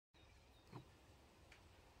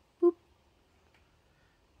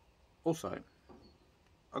Also,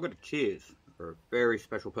 I've got a cheers for a very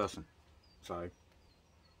special person. So,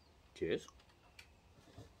 cheers.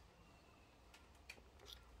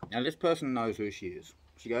 Now this person knows who she is.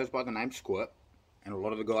 She goes by the name Squirt, and a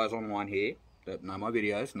lot of the guys online here that know my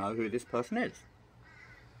videos know who this person is.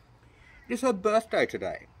 It is her birthday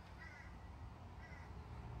today.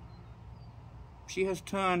 She has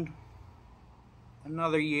turned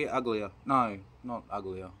another year uglier. No, not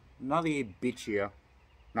uglier. Another year bitchier.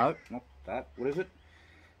 No, not that. What is it?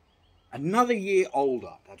 Another year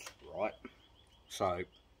older. That's right. So,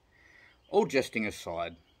 all jesting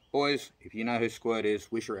aside, boys, if you know who Squirt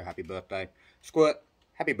is, wish her a happy birthday. Squirt,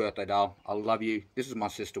 happy birthday, doll. I love you. This is my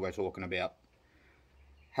sister we're talking about.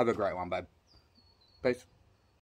 Have a great one, babe. Peace.